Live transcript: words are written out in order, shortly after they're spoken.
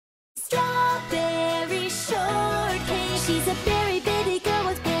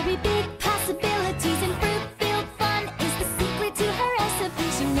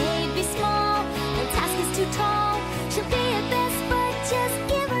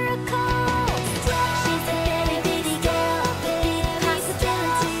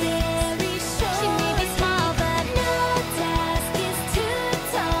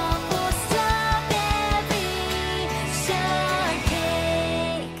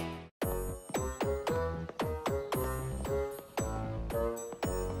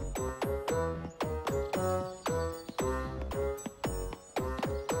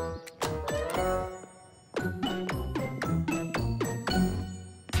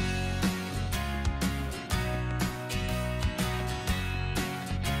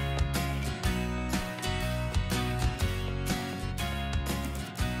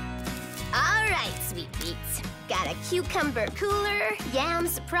and a cucumber cooler, yam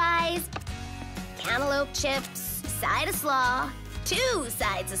surprise, cantaloupe chips, side of slaw, 2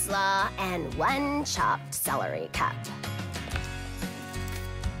 sides of slaw, and 1 chopped celery cup.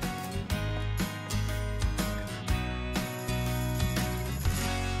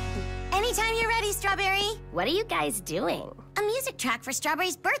 Anytime you're ready, Strawberry. What are you guys doing? A music track for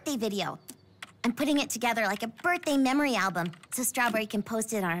Strawberry's birthday video. I'm putting it together like a birthday memory album so Strawberry can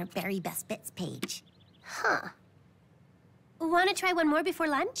post it on our Very Best Bits page. Huh. Want to try one more before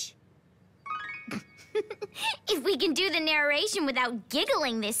lunch? If we can do the narration without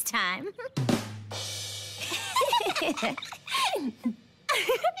giggling this time. I'm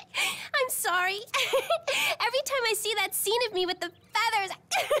sorry. Every time I see that scene of me with the feathers...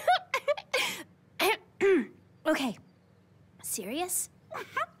 Okay. Serious?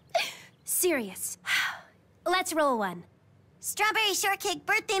 Serious. Let's roll one. Strawberry Shortcake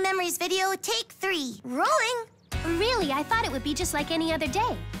birthday memories video, take 3. Rolling. Really, I thought it would be just like any other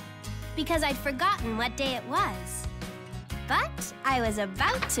day. Because I'd forgotten what day it was. But I was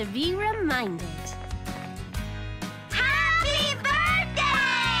about to be reminded. Happy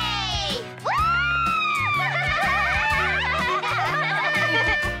birthday! Woo!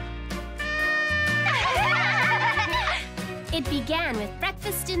 It began with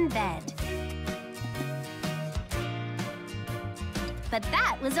breakfast in bed. But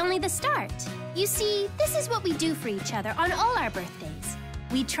that was only the start. You see, this is what we do for each other on all our birthdays.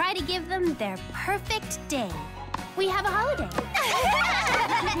 We try to give them their perfect day. We have a holiday.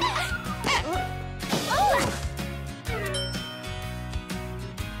 Oh!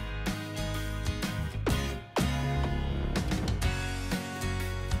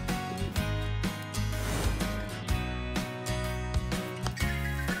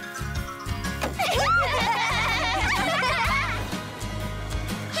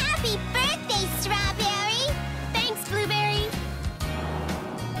 Happy birthday, Strawberry! Thanks, Blueberry.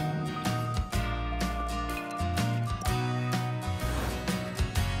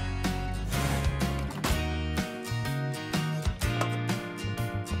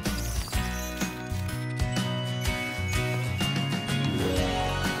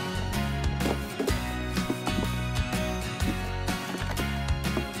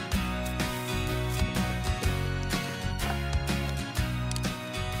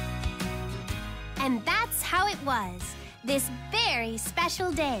 And that's how it was, this very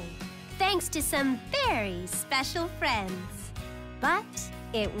special day, thanks to some very special friends. But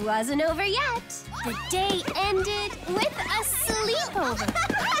it wasn't over yet. The day ended with a sleepover.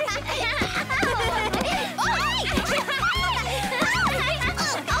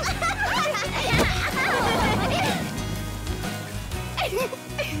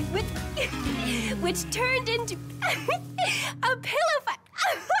 Which turned into a pillow fight.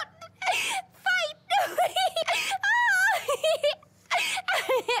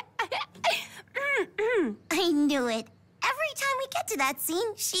 I knew it. Every time we get to that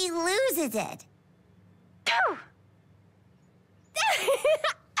scene, she loses it. Then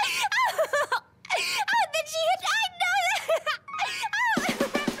she hit...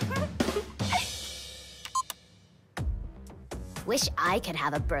 Wish I could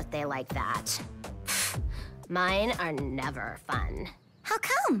have a birthday like that. Mine are never fun. How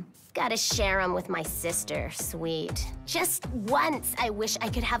come? Gotta share them with my sister, sweet. Just once, I wish I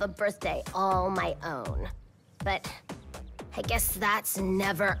could have a birthday all my own. But I guess that's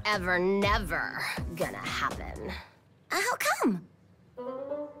never, ever, never gonna happen. How come?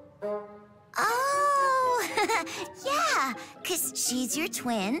 Oh, yeah, 'cause she's your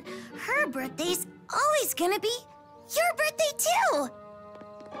twin. Her birthday's always gonna be your birthday, too.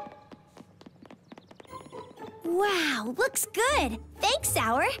 Wow, looks good. Thanks,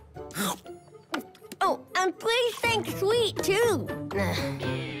 Sour. Oh, and please thank Sweet, too.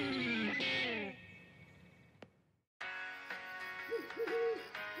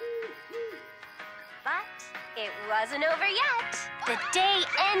 But it wasn't over yet. The day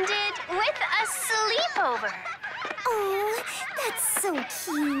ended with a sleepover. Oh, that's so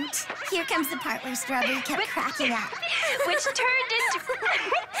cute. Here comes the part where Strawberry kept cracking up. Which turned into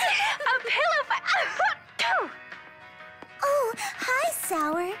a pillow fight. Oh, hi,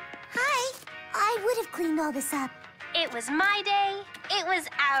 Sour. Hi. I would have cleaned all this up. It was my day. It was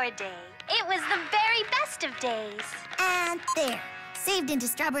our day. It was the very best of days. And there, saved into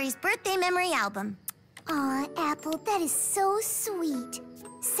Strawberry's birthday memory album. Aw, Apple, that is so sweet.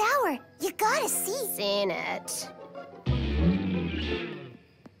 Sour, you gotta see. Seen it.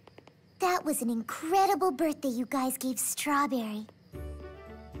 That was an incredible birthday you guys gave Strawberry.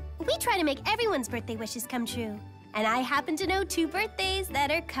 We try to make everyone's birthday wishes come true. And I happen to know 2 birthdays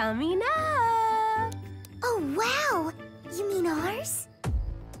that are coming up. Oh, Oh, wow! You mean ours?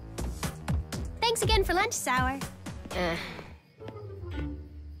 Thanks again for lunch, Sour.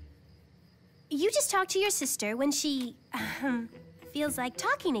 You just talk to your sister when she, feels like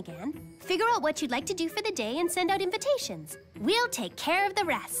talking again. Figure out what you'd like to do for the day and send out invitations. We'll take care of the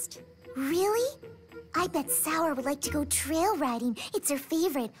rest. Really? I bet Sour would like to go trail riding. It's her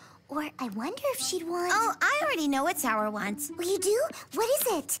favorite. Or I wonder if she'd want... Oh, I already know what Sour wants. Oh, you do? What is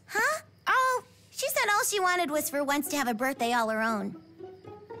it? Huh? Oh, she said all she wanted was for once to have a birthday all her own.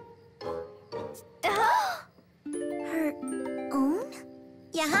 Her own?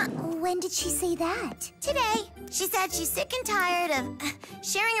 Yeah, huh? When did she say that? Today. She said she's sick and tired of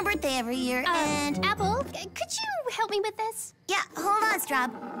sharing her birthday every year, and... Apple, could you help me with this? Yeah, hold on,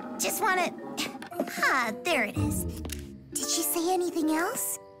 Straub. Just want to... Ah, there it is. Did she say anything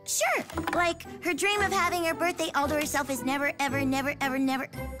else? Sure. Like, her dream of having her birthday all to herself is never, ever, never, ever, never...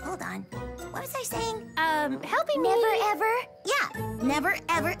 Hold on. What was I saying? Helping me... Never, ever? Yeah, never,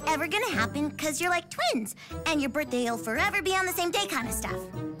 ever, ever gonna happen because you're like twins, and your birthday will forever be on the same day kind of stuff.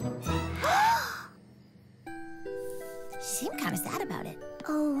 She seemed kind of sad about it.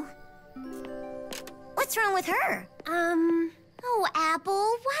 Oh. What's wrong with her? Oh,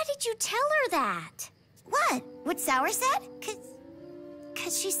 Apple, why did you tell her that? What? What Sour said?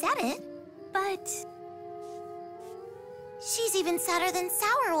 Cause she said it. But... She's even sadder than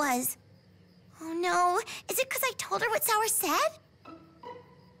Sour was. Oh no, is it because I told her what Sour said?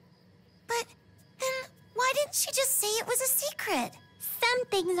 But then why didn't she just say it was a secret? Some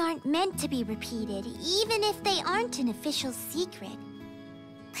things aren't meant to be repeated, even if they aren't an official secret.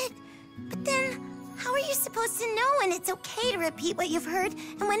 But then, how are you supposed to know when it's okay to repeat what you've heard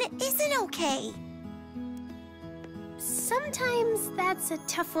and when it isn't okay? sometimes that's a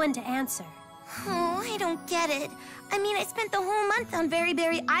tough one to answer. Oh, I don't get it. I mean, I spent the whole month on Very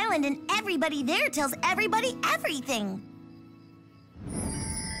Berry Island and everybody there tells everybody everything.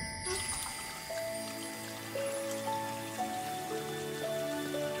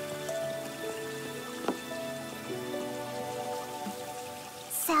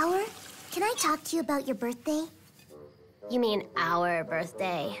 Sour, can I talk to you about your birthday? You mean our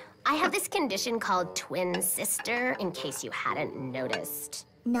birthday? I have this condition called twin sister, in case you hadn't noticed.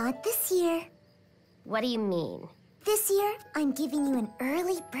 Not this year. What do you mean? This year, I'm giving you an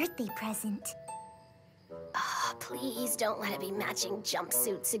early birthday present. Oh, please don't let it be matching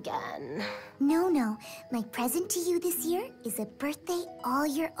jumpsuits again. No, no. My present to you this year is a birthday all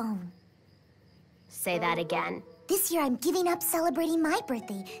your own. Say that again. This year, I'm giving up celebrating my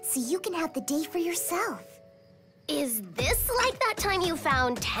birthday so you can have the day for yourself. Is this like that time you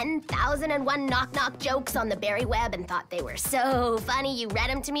found 10,001 knock-knock jokes on the berry web and thought they were so funny you read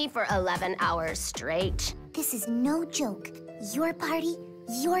them to me for 11 hours straight? This is no joke. Your party,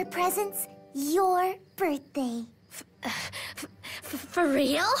 your presents, your birthday. For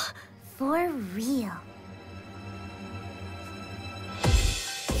real? For real.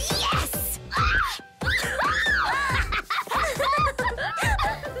 Yes!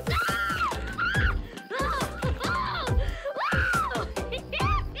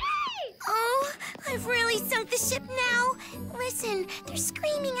 Oh, I've really sunk the ship now. Listen, they're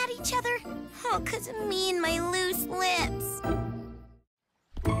screaming at each other. Oh, 'cause of me and my loose lips.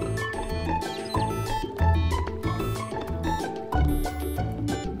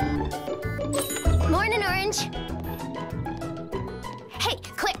 Morning, Orange. Hey,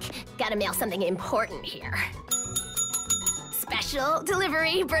 quick! Gotta mail something important here. Special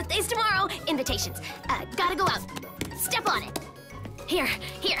delivery, birthdays tomorrow, invitations. Gotta go out. Step on it. Here.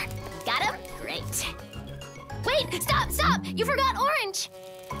 Got him? Great. Wait, stop! You forgot Orange!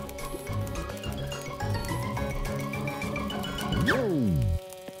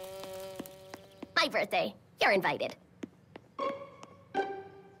 My birthday. You're invited.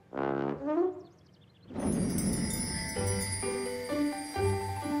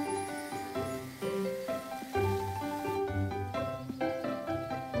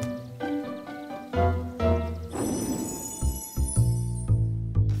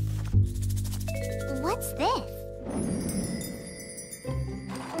 What's this?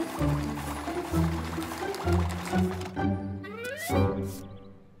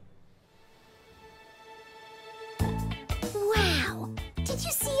 Wow! Did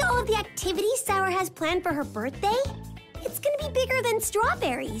you see all of the activities Sour has planned for her birthday? It's gonna be bigger than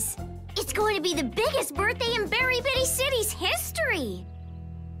strawberries. It's going to be the biggest birthday in Berry Bitty City's history.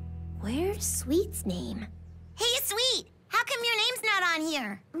 Where's Sweet's name? Hey, Sweet, how come your name's not on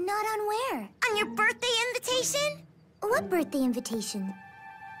here? Not on where? On your birthday invitation? What birthday invitation?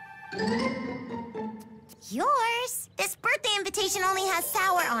 Yours. This birthday invitation only has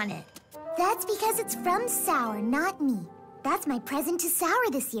Sour on it. That's because it's from Sour, not me. That's my present to Sour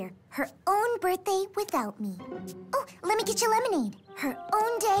this year. Her own birthday without me. Oh, let me get you lemonade. Her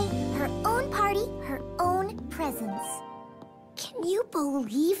own day, her own party, her own presents. Can you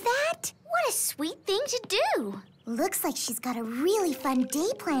believe that? What a sweet thing to do. Looks like she's got a really fun day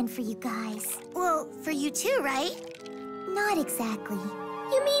planned for you guys. Well, for you too, right? Not exactly.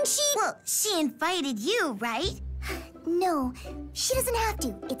 You mean she... Well, she invited you, right? No, she doesn't have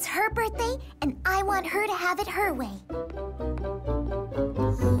to. It's her birthday, and I want her to have it her way.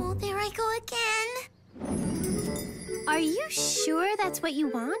 Oh, there I go again. Are you sure that's what you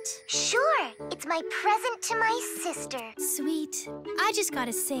want? Sure, it's my present to my sister. Sweet, I just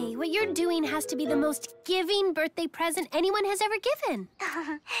gotta say, what you're doing has to be the most giving birthday present anyone has ever given.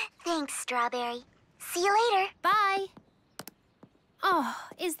 Thanks, Strawberry. See you later. Bye. Oh,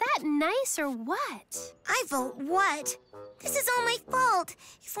 is that nice or what? I vote what? This is all my fault.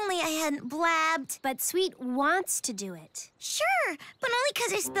 If only I hadn't blabbed. But Sweet wants to do it. Sure, but only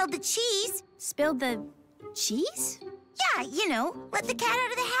 'cause I spilled the cheese. Spilled the cheese? Yeah, you know, let the cat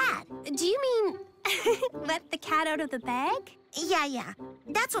out of the hat. Do you mean let the cat out of the bag? Yeah.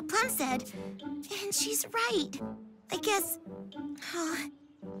 That's what Plum said. And she's right. I guess...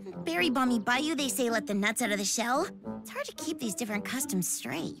 Berry Balmy Bayou, they say let the nuts out of the shell. It's hard to keep these different customs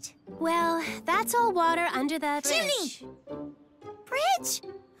straight. Well, that's all water under the Chimney! Bridge?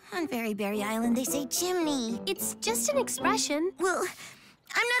 On Berry Berry Island, they say chimney. It's just an expression. Well,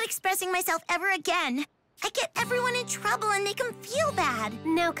 I'm not expressing myself ever again. I get everyone in trouble and make them feel bad.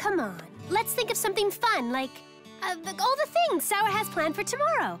 Now, come on. Let's think of something fun, like all the things Sour has planned for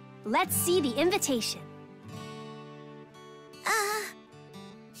tomorrow. Let's see the invitation.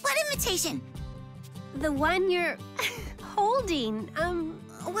 What invitation? The one you're holding.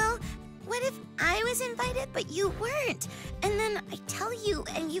 Well, what if I was invited but you weren't? And then I tell you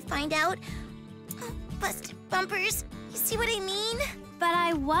and you find out. Oh, busted bumpers. You see what I mean? But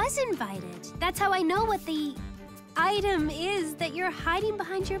I was invited. That's how I know what the item is that you're hiding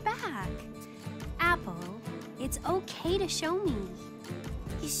behind your back. Apple, it's okay to show me.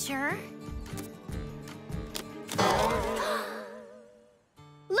 You sure?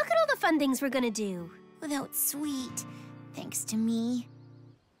 Look at all the fun things we're gonna do. Without Sweet, thanks to me.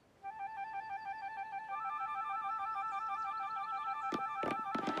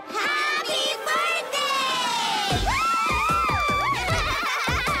 Happy birthday!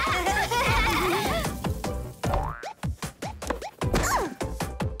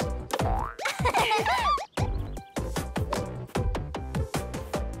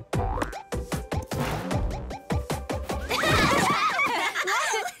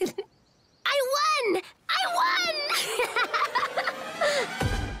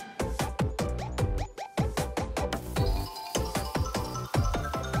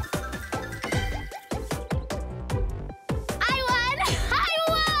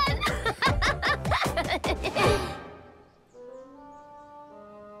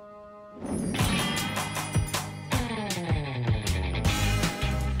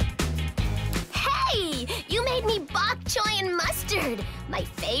 My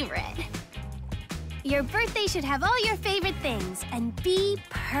favorite. Your birthday should have all your favorite things and be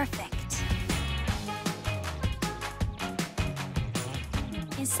perfect.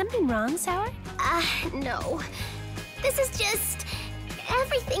 Is something wrong, Sour? No. This is just...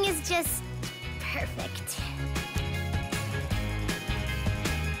 everything is just perfect.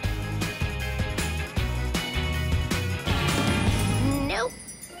 Nope.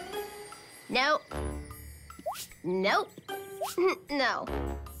 Nope. Nope. No. No.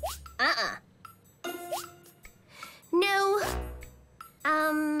 Nah. No.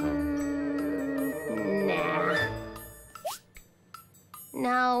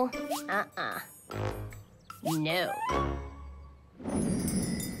 No.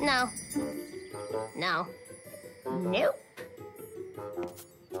 No. No. Nope.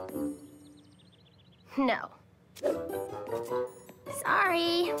 No.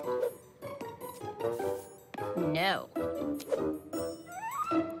 Sorry. No.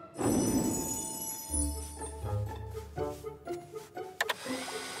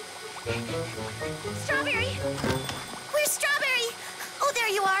 Strawberry! Where's Strawberry? Oh, there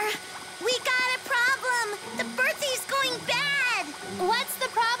you are. We got a problem. The birthday's going bad. What's the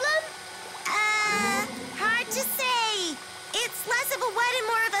problem? Hard to say. It's less of a what and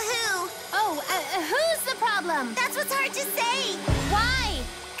more of a who. Oh, who's the problem? That's what's hard to say. Why?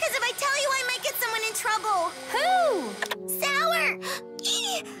 Because if I tell you, I might get someone in trouble. Who? Sour!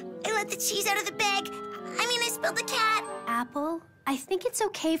 I let the cheese out of the bag. I spilled the cat. Apple, I think it's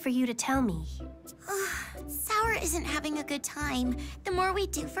okay for you to tell me. Sour isn't having a good time. The more we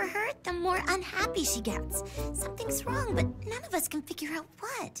do for her, the more unhappy she gets. Something's wrong, but none of us can figure out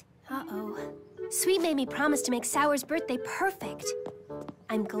what. Uh-oh. Sweet made me promise to make Sour's birthday perfect.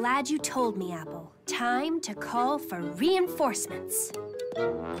 I'm glad you told me, Apple. Time to call for reinforcements.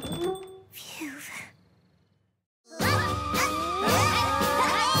 Phew.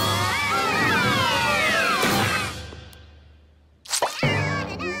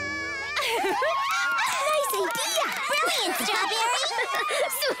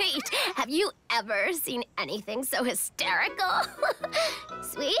 Sweet, have you ever seen anything so hysterical?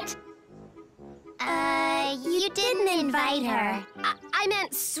 Sweet? You didn't invite her. I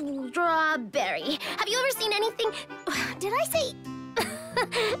meant strawberry. Have you ever seen anything... Did I say...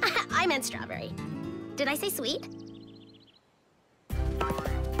 I meant strawberry. Did I say sweet?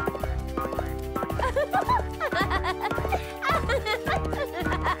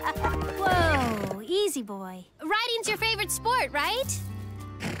 Whoa, easy boy. Riding's your favorite sport, right?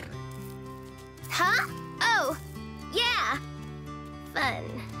 Huh? Oh, yeah. Fun.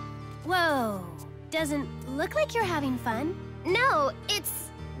 Whoa, doesn't look like you're having fun. No, it's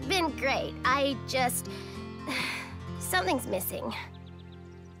been great. I just... Something's missing.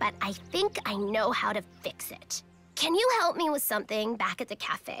 But I think I know how to fix it. Can you help me with something back at the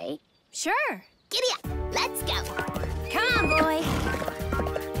cafe? Sure. Giddy up. Let's go. Come on, boy.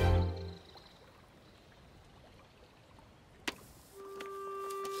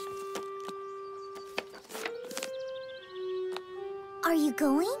 Are you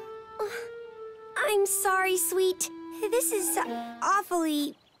going? I'm sorry, sweet. This is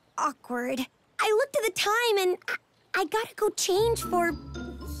awfully awkward. I looked at the time and I gotta go change for,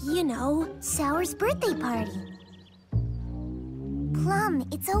 you know. Sour's birthday party. Plum,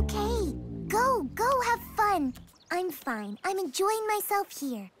 it's okay. Go have fun. I'm fine. I'm enjoying myself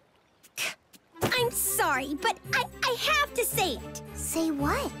here. I'm sorry, but I have to say it. Say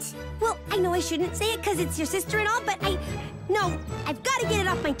what? Well, I know I shouldn't say it because it's your sister and all, but No, I've got to get it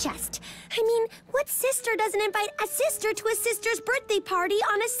off my chest. I mean, what sister doesn't invite a sister to a sister's birthday party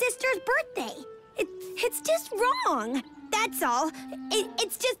on a sister's birthday? It's just wrong. That's all.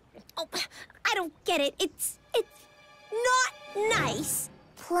 It's just... Oh, I don't get it. It's not nice.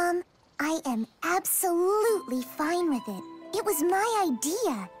 Plum, I am absolutely fine with it. It was my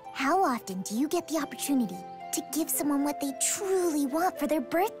idea. How often do you get the opportunity to give someone what they truly want for their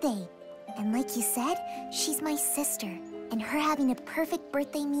birthday? And like you said, she's my sister, and her having a perfect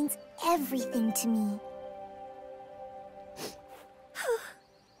birthday means everything to me.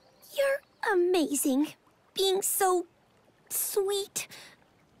 You're amazing. Being so sweet.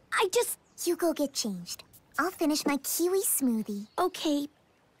 You go get changed. I'll finish my kiwi smoothie. Okay,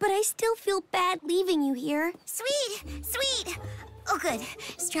 but I still feel bad leaving you here. Sweet! Oh, good.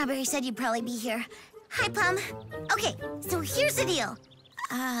 Strawberry said you'd probably be here. Hi, Plum. Okay, so here's the deal.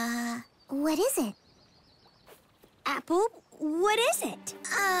 What is it? Apple, what is it?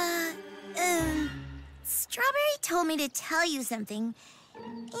 Strawberry told me to tell you something,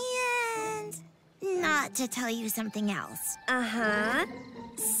 and not to tell you something else. Uh-huh.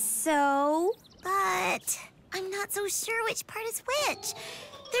 So? But I'm not so sure which part is which.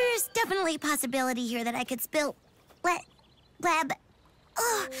 There's definitely a possibility here that I could spill... wreck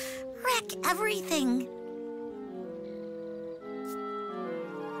everything.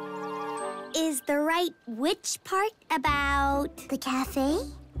 Is the right which part about... The cafe?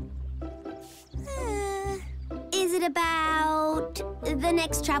 Is it about the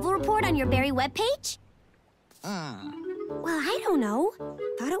next travel report on your Berry webpage? Well, I don't know.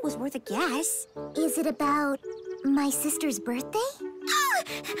 Thought it was worth a guess. Is it about my sister's birthday? Oh,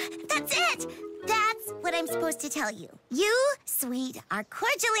 that's it! That's what I'm supposed to tell you. You, Sweet, are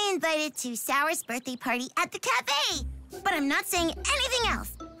cordially invited to Sour's birthday party at the cafe. But I'm not saying anything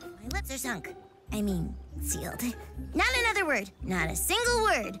else. My lips are sunk. I mean, sealed. Not another word. Not a single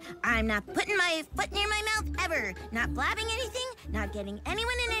word. I'm not putting my foot near my mouth ever. Not blabbing anything. Not getting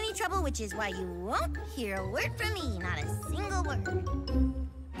anyone in any trouble, which is why you won't hear a word from me. Not a single word.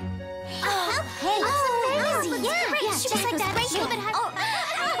 Just like that.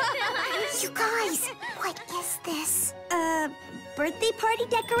 You guys, what is this? Birthday party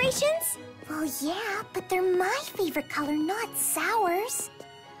decorations? Well, yeah, but they're my favorite color, not Sour's.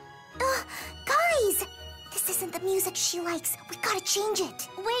 Guys! This isn't the music she likes. We gotta change it.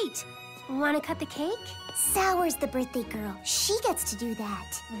 Wait, want to cut the cake? Sour's the birthday girl. She gets to do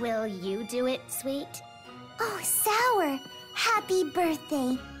that. Will you do it, Sweet? Oh, Sour! Happy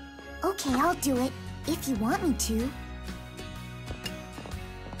birthday. Okay, I'll do it, if you want me to.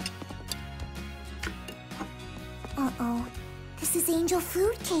 Uh-oh. This is angel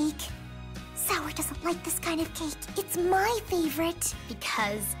food cake. Sour doesn't like this kind of cake. It's my favorite.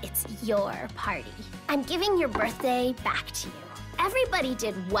 Because it's your party. I'm giving your birthday back to you. Everybody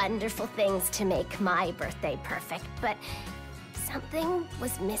did wonderful things to make my birthday perfect, but something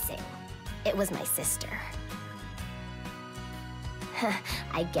was missing. It was my sister.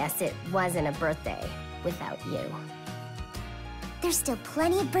 I guess it wasn't a birthday without you. There's still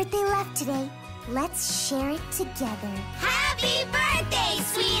plenty of birthday left today. Let's share it together. Happy birthday!